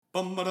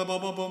Bum ba da ba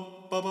ba bum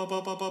ba ba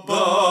ba ba ba bum.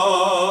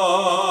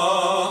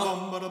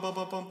 Bum ba da ba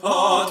ba bum.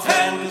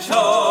 Potential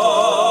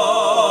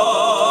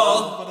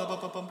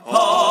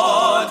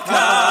Podcast.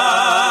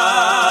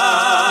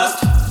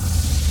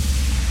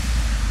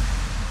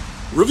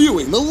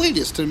 Reviewing the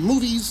latest in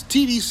movies,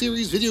 TV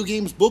series, video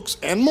games, books,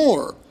 and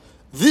more.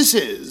 This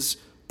is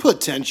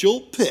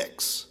Potential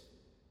Picks.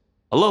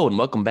 Hello and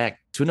welcome back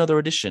to another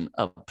edition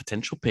of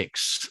Potential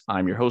Picks.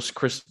 I'm your host,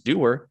 Chris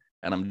Dewar,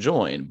 and I'm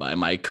joined by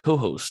my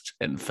co-host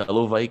and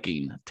fellow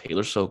Viking,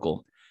 Taylor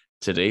Sokol.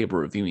 Today,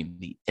 we're reviewing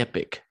the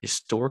epic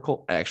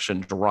historical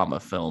action drama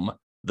film,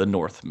 The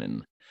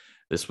Northman.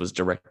 This was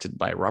directed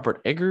by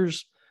Robert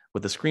Eggers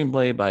with a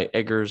screenplay by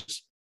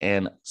Eggers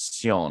and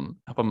Sion.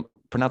 I hope I'm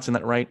pronouncing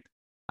that right.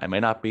 I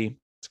may not be.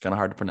 It's kind of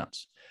hard to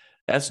pronounce.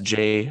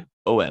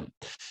 S-J-O-N.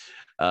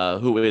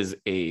 Who is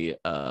a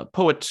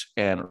poet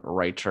and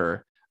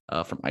writer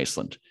from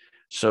Iceland.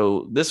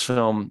 So this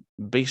film,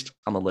 based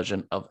on the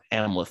legend of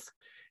Hamlet,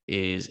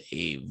 is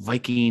a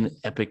Viking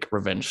epic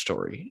revenge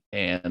story.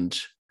 And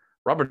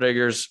Robert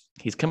Eggers,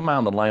 he's come out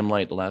in the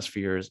limelight the last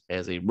few years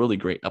as a really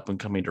great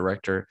up-and-coming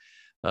director,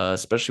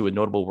 especially with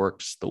notable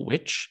works The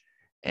Witch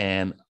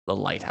and The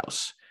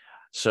Lighthouse.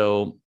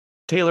 So,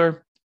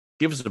 Taylor,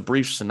 give us a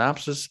brief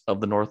synopsis of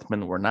The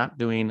Northman. We're not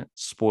doing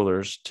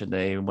spoilers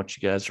today. We want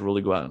you guys to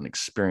really go out and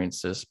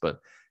experience this, but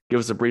give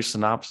us a brief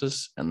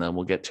synopsis, and then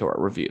we'll get to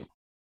our review.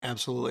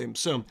 Absolutely.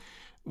 So,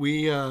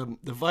 the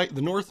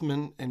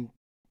Northman in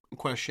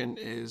question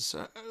is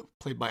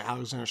played by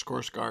Alexander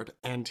Skarsgård,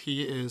 and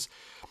he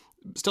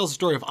tells the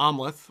story of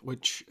Amleth,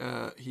 which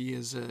he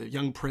is a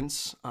young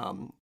prince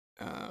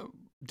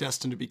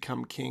destined to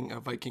become king, a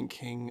Viking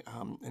king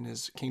in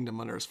his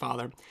kingdom under his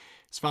father.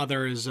 His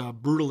father is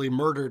brutally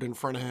murdered in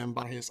front of him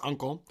by his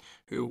uncle,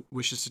 who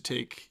wishes to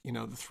take,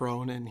 the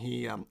throne, and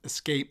he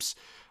escapes,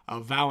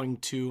 vowing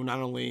to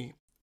not only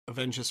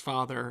avenge his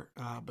father,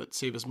 but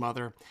save his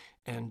mother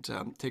and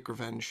take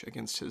revenge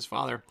against his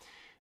father.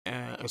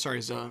 His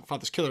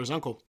father's killer, his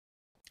uncle.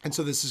 And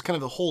so this is kind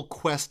of the whole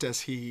quest as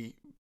he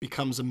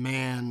becomes a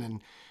man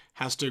and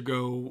has to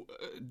go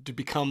to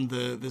become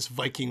this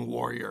Viking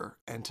warrior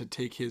and to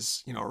take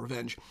his,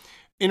 revenge.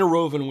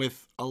 Interwoven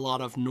with a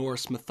lot of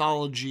Norse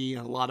mythology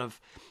and a lot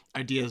of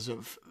ideas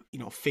of,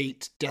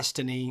 fate,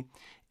 destiny,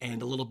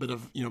 and a little bit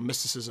of,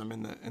 mysticism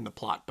in the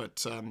plot.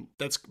 But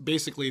that's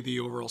basically the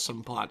overall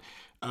subplot,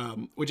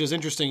 which is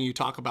interesting. You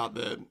talk about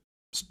the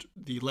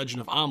legend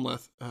of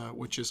Amleth,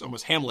 which is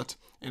almost Hamlet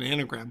in an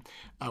anagram,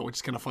 which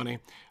is kind of funny.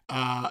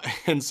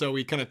 And so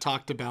we kind of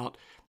talked about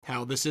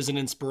how this is an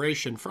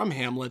inspiration from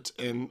Hamlet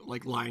and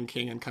like Lion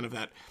King and kind of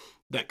that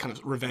kind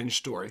of revenge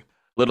story.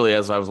 Literally,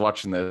 as I was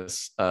watching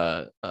this,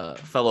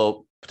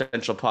 fellow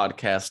potential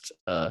podcast,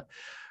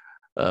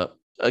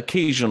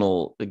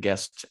 occasional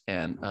guest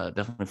and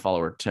definitely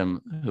follower,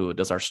 Tim, who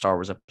does our Star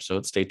Wars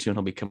episode. Stay tuned.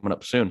 He'll be coming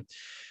up soon.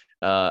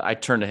 I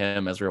turned to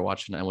him as we were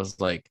watching. And I was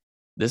like,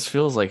 this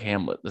feels like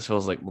Hamlet. This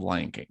feels like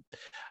Lion King.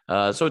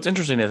 So it's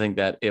interesting to think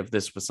that if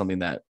this was something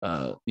that,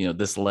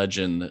 this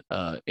legend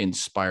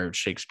inspired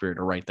Shakespeare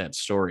to write that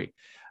story,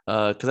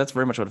 because that's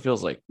very much what it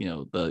feels like.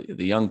 The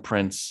young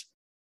prince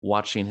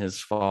watching his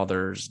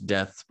father's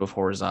death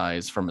before his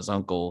eyes from his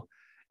uncle,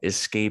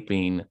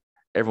 escaping,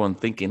 everyone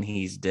thinking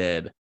he's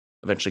dead,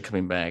 eventually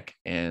coming back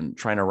and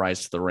trying to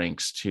rise to the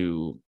ranks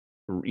to,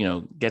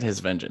 get his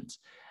vengeance.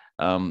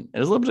 And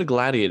there's a little bit of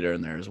Gladiator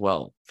in there as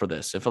well for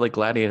this. It felt like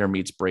Gladiator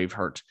meets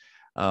Braveheart.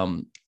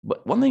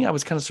 But one thing I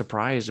was kind of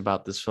surprised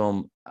about this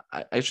film,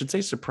 I should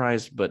say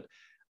surprised, but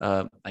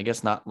I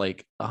guess not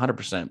like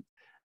 100%,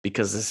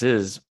 because this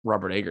is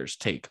Robert Eggers'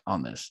 take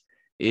on this,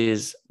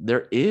 is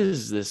there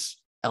is this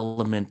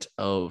element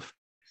of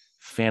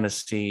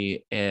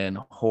fantasy and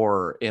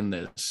horror in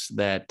this,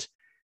 that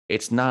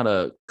it's not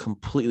a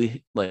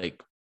completely like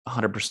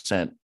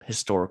 100%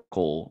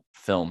 historical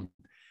film.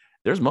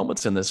 There's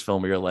moments in this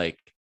film where you're like,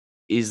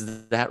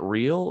 is that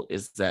real?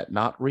 Is that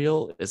not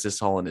real? Is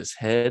this all in his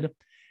head?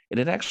 And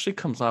it actually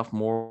comes off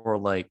more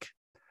like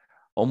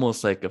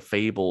almost like a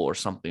fable or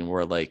something,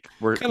 where like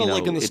we're kind of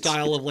like in the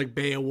style of like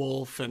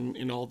Beowulf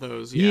and all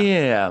those.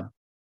 Yeah.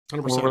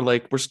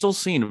 100%. We're still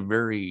seeing a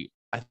very,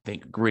 I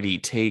think, gritty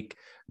take,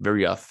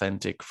 very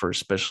authentic for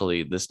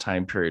especially this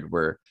time period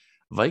where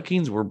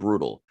Vikings were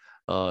brutal,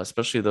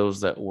 especially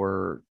those that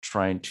were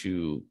trying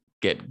to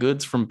get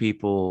goods from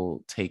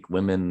people, take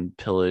women,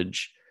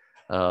 pillage,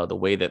 the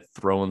way that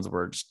thrones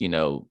were,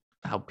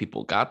 how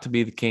people got to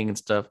be the king and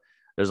stuff.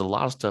 There's a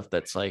lot of stuff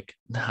that's like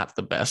not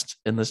the best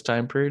in this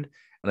time period.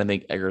 And I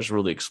think Eggers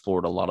really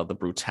explored a lot of the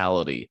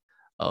brutality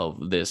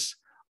of this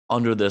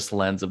under this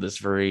lens of this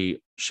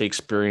very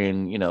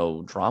Shakespearean,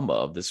 drama,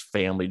 of this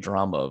family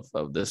drama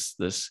of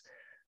this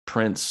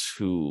prince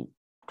who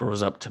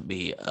grows up to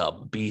be a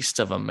beast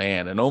of a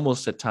man and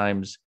almost at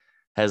times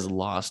has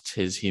lost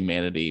his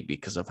humanity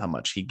because of how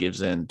much he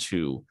gives in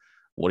to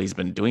what he's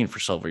been doing for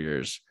several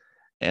years,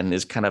 and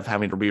is kind of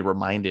having to be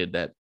reminded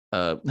that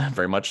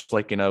very much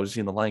like,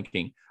 seeing the Lion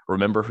King,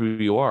 remember who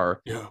you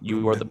are. Yeah,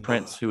 you are the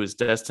prince who is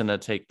destined to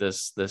take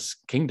this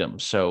kingdom.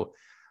 So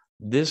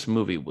this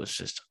movie was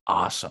just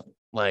awesome.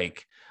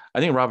 Like, I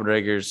think Robert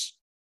Eggers,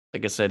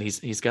 like I said,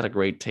 he's got a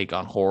great take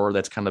on horror.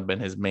 That's kind of been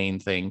his main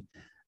thing.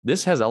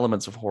 This has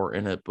elements of horror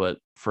in it, but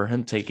for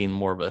him taking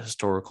more of a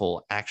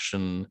historical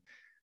action,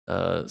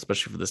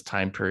 especially for this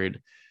time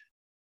period,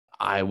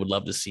 I would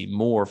love to see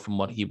more from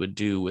what he would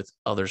do with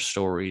other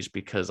stories,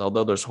 because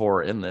although there's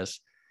horror in this,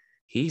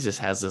 he just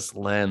has this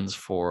lens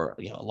for,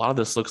 a lot of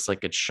this looks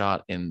like it's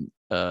shot in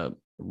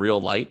real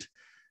light.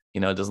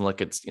 It doesn't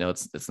look, it's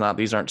not,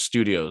 these aren't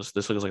studios.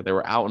 This looks like they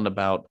were out and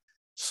about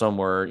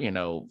somewhere,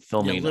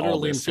 filming all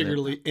literally and this.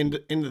 figuratively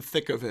in the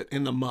thick of it,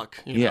 in the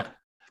muck. Yeah,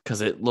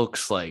 because it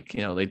looks like,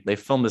 they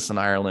filmed this in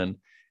Ireland,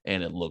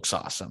 and it looks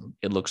awesome.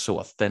 It looks so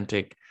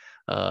authentic,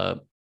 and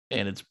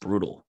it's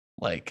brutal.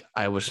 Like,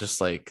 I was just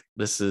like,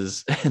 this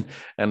is,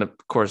 and of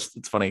course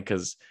it's funny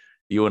because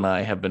you and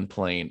I have been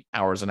playing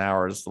hours and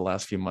hours the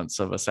last few months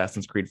of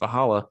Assassin's Creed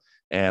Valhalla,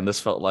 and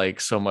this felt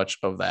like so much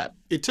of that.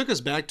 It took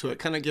us back to it,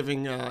 kind of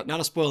giving not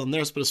a spoiler in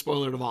this, but a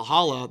spoiler to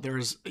Valhalla.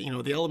 There's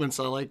the elements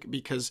I like,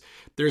 because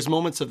there's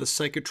moments of the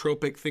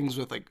psychotropic things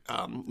with, like,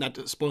 not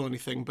to spoil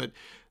anything, but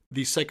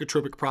the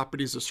psychotropic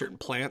properties of certain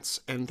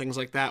plants and things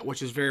like that,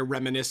 which is very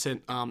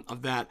reminiscent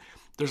of that.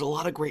 There's a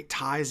lot of great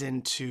ties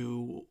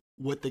into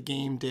what the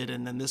game did,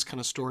 and then this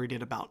kind of story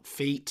did about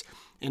fate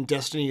and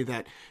destiny,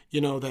 that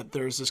that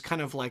there's this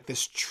kind of like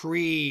this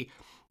tree,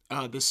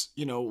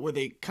 where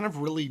they kind of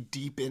really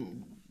deep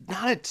in,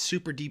 not a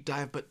super deep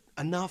dive, but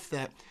enough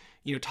that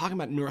talking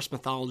about Norse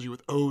mythology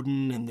with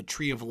Odin and the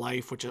tree of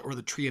life, or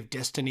the tree of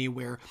destiny,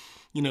 where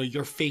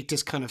your fate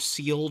is kind of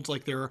sealed.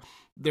 Like,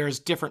 there's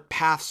different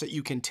paths that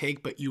you can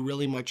take, but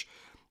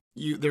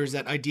there's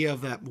that idea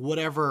of that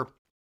whatever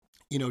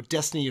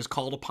destiny is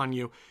called upon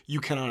you,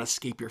 you cannot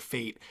escape your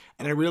fate.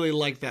 And I really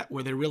like that,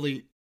 where they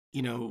really,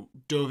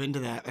 dove into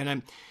that. And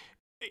I'm,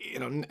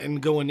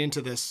 and going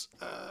into this,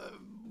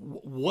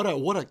 what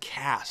a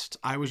cast.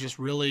 I was just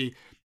really,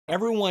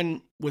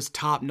 everyone was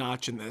top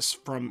notch in this,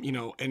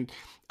 and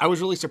I was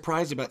really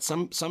surprised about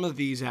some of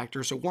these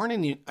actors who weren't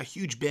in a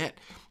huge bit.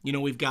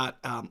 We've got,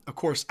 of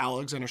course,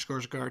 Alexander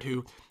Skarsgård,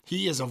 who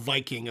he is a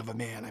Viking of a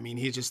man. I mean,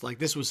 he's just like,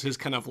 this was his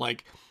kind of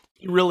like,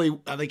 really,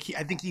 I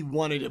think he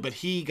wanted it, but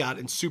he got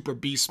in super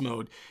beast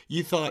mode.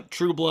 You thought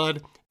True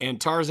Blood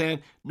and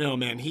Tarzan? No,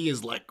 man, he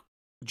is like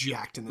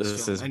jacked in this film.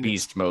 This is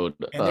beast mode,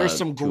 and there's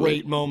some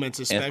great moments,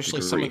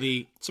 especially some of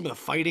the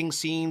fighting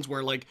scenes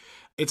where, like,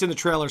 it's in the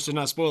trailer, so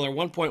not spoiler. At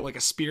one point, like,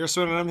 a spear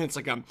swinging at him, it's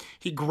like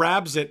he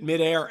grabs it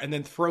midair and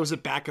then throws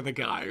it back at the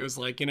guy. It was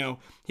like,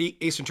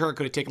 Ace Ventura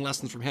could have taken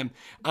lessons from him,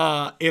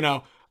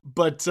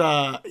 but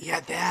yeah,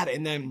 that,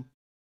 and then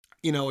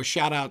a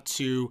shout out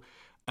to.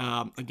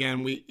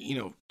 Again, we,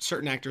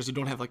 certain actors who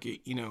don't have like,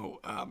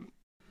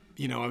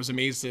 I was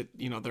amazed at,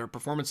 their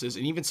performances,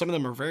 and even some of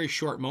them are very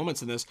short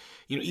moments in this.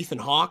 Ethan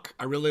Hawke,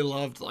 I really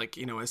loved, like,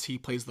 as he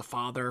plays the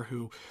father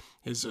who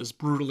is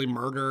brutally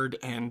murdered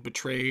and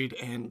betrayed,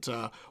 and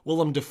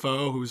Willem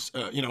Dafoe, who's,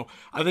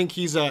 I think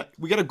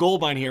we got a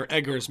gold mine here,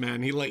 Eggers,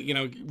 man. He, like,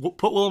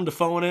 put Willem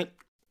Dafoe in it.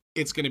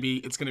 It's gonna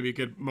be a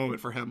good moment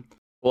for him.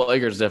 Well,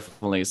 Eggers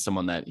definitely is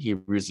someone that he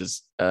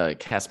uses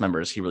cast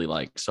members he really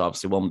likes. So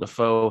obviously Willem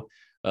Dafoe,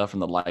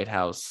 from The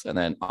Lighthouse, and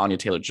then Anya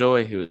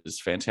Taylor-Joy, who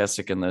is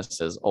fantastic in this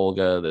as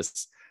Olga,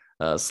 this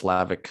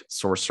Slavic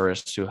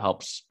sorceress who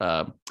helps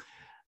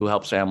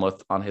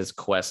Amleth on his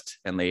quest,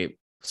 and they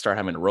start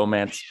having a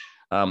romance.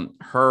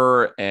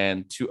 Her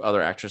and two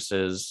other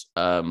actresses,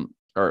 the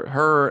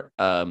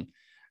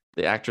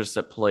actress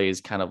that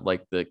plays kind of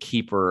like the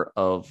keeper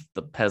of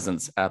the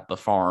peasants at the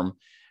farm.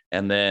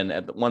 And then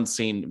at the one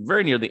scene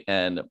very near the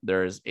end,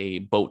 there's a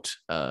boat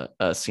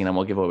scene. I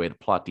won't give away the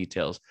plot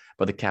details,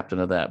 but the captain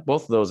of that,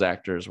 both of those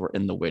actors were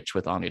in The Witch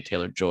with Anya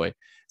Taylor-Joy.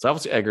 So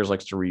obviously Eggers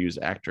likes to reuse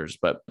actors,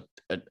 but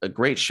a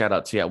great shout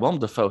out to Willem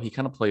Dafoe. He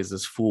kind of plays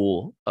this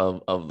fool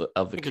of the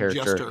like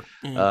character,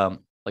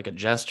 like a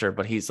jester,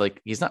 but he's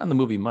not in the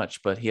movie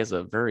much, but he has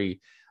a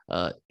very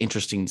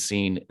interesting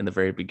scene in the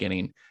very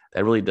beginning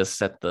that really does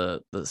set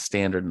the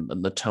standard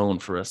and the tone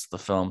for us, the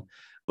film.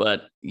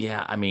 But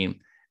yeah, I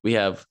mean, we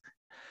have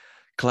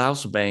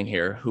Klaus Bang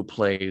here, who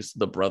plays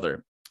the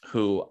brother,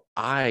 who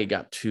I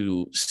got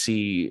to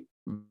see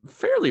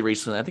fairly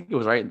recently. I think it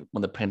was right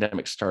when the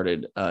pandemic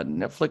started.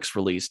 Netflix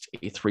released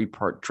a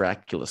 3-part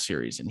Dracula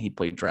series, and he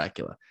played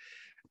Dracula.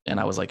 And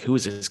I was like, who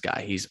is this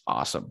guy? He's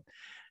awesome.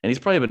 And he's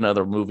probably been in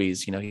other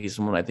movies. He's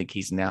someone, I think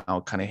he's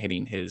now kind of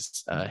hitting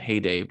his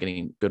heyday of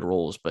getting good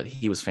roles, but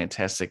he was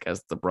fantastic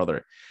as the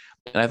brother.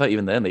 And I thought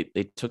even then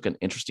they took an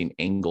interesting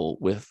angle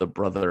with the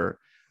brother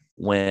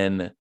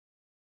when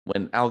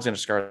Alexander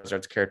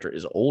Skarsgård's character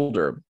is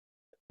older.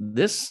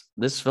 This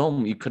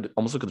film, you could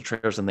almost look at the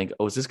trailers and think,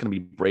 oh, is this going to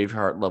be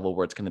Braveheart level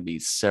where it's going to be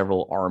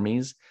several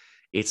armies?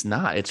 It's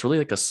not. It's really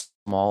like a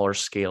smaller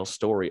scale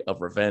story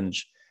of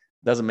revenge.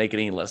 Doesn't make it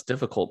any less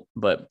difficult,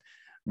 but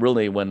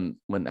really when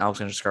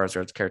Alexander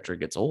Skarsgård's character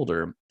gets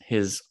older,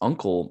 his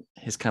uncle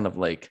has kind of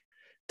like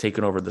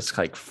taken over this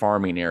like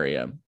farming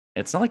area.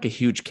 It's not like a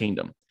huge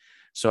kingdom.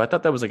 So I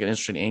thought that was like an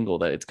interesting angle,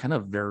 that it's kind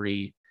of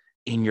very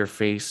in your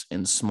face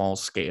and small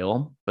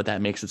scale, but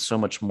that makes it so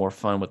much more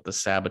fun with the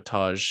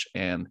sabotage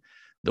and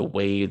the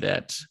way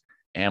that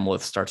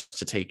Amleth starts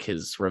to take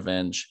his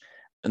revenge.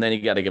 And then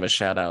you got to give a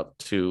shout out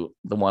to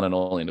the one and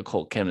only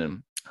Nicole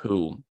Kidman,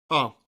 who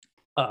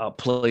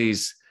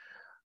plays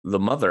the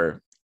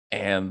mother.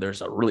 And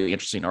there's a really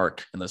interesting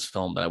arc in this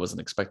film that I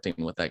wasn't expecting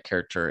with that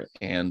character.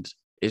 And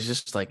it's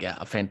just like, yeah,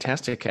 a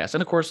fantastic cast.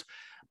 And of course,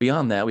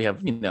 beyond that, we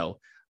have,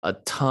 a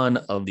ton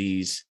of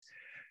these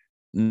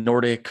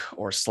Nordic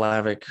or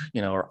Slavic,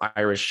 or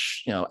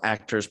Irish,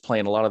 actors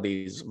playing a lot of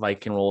these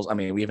Viking roles. I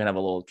mean, we even have a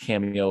little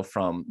cameo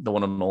from the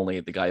one and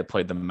only, the guy who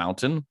played the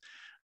Mountain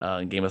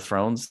in Game of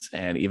Thrones,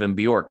 and even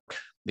Bjork,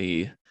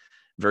 the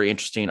very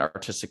interesting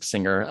artistic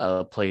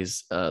singer,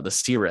 plays the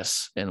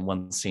seeress in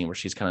one scene where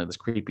she's kind of this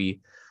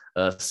creepy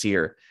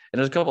seer. And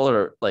there's a couple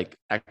other like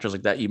actors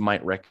like that you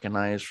might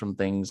recognize from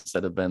things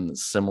that have been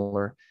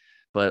similar.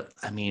 But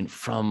I mean,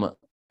 from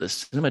the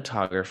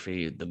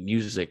cinematography, the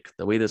music,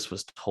 the way this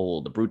was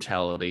told, the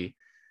brutality,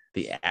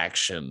 the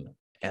action,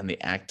 and the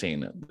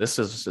acting,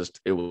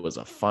 it was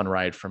a fun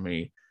ride for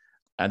me.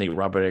 I think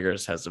Robert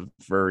Eggers has a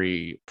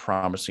very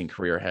promising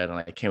career ahead, and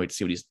I can't wait to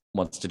see what he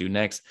wants to do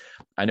next.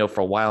 I know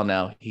for a while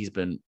now, he's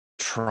been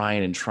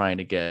trying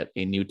to get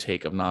a new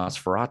take of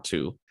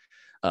Nosferatu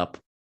up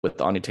with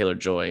Anya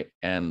Taylor-Joy,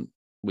 and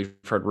we've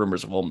heard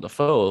rumors of Willem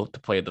Dafoe to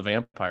play the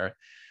vampire.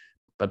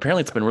 But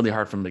apparently it's been really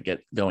hard for him to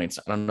get going.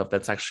 So I don't know if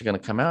that's actually going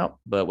to come out,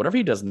 but whatever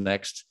he does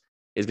next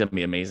is going to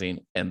be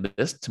amazing. And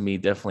this, to me,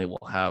 definitely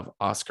will have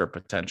Oscar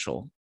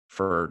potential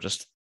for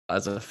just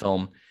as a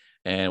film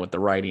and with the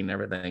writing and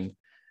everything.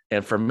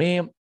 And for me,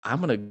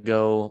 I'm going to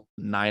go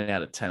 9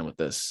 out of 10 with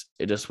this.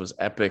 It just was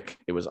epic.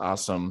 It was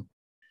awesome.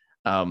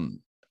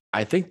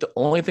 I think the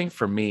only thing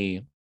for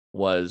me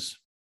was,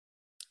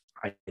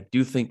 I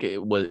do think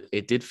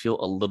it did feel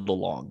a little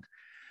long.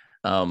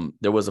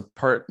 There was a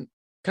part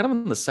kind of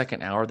in the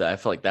second hour that I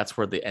felt like that's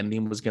where the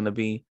ending was going to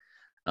be.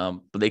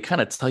 But they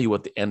kind of tell you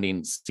what the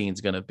ending scene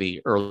is going to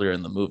be earlier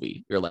in the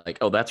movie. You're like,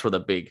 oh, that's where the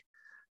big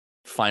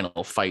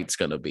final fight's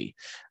going to be.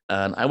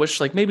 And I wish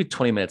like maybe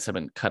 20 minutes have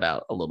been cut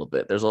out a little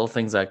bit. There's little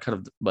things I could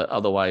have, but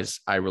otherwise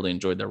I really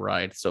enjoyed the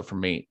ride. So for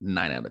me,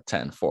 9 out of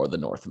 10 for the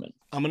Northman.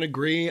 I'm going to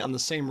agree on the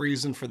same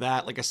reason for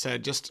that. Like I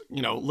said, just, a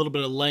little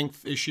bit of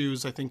length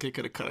issues. I think they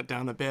could have cut it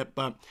down a bit,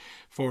 but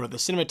for the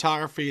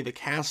cinematography, the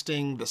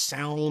casting, the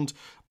sound,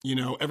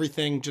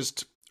 everything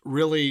just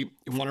really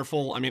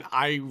wonderful. I mean,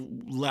 I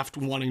left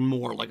wanting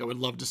more. Like I would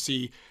love to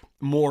see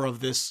more of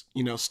this,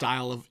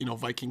 style of,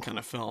 Viking kind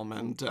of film.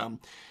 And,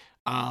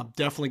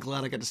 definitely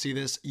glad I got to see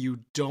this. You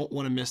don't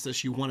want to miss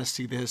this. You want to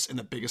see this in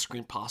the biggest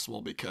screen possible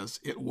because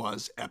it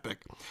was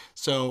epic.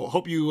 So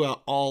hope you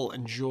all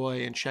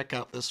enjoy and check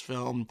out this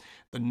film,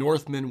 The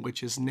Northman,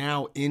 which is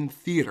now in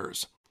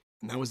theaters.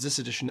 And that was this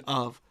edition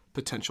of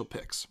Potential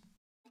Picks.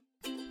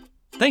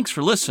 Thanks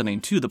for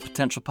listening to the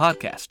Potential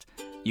Podcast.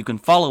 You can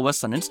follow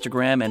us on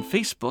Instagram and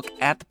Facebook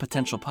at The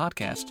Potential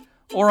Podcast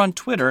or on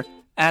Twitter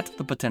at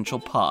The Potential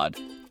Pod.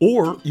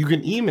 Or you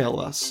can email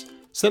us.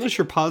 Send us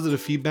your positive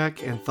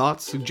feedback and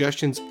thoughts,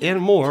 suggestions, and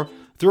more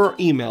through our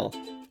email,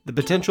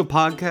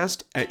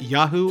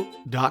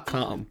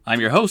 thepotentialpodcast@yahoo.com.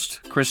 I'm your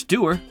host, Chris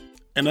Dewar.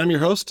 And I'm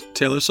your host,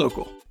 Taylor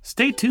Sokol.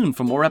 Stay tuned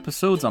for more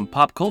episodes on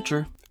pop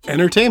culture,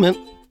 entertainment,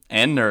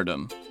 and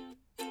nerdom.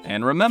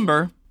 And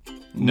remember,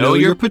 know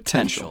your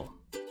potential.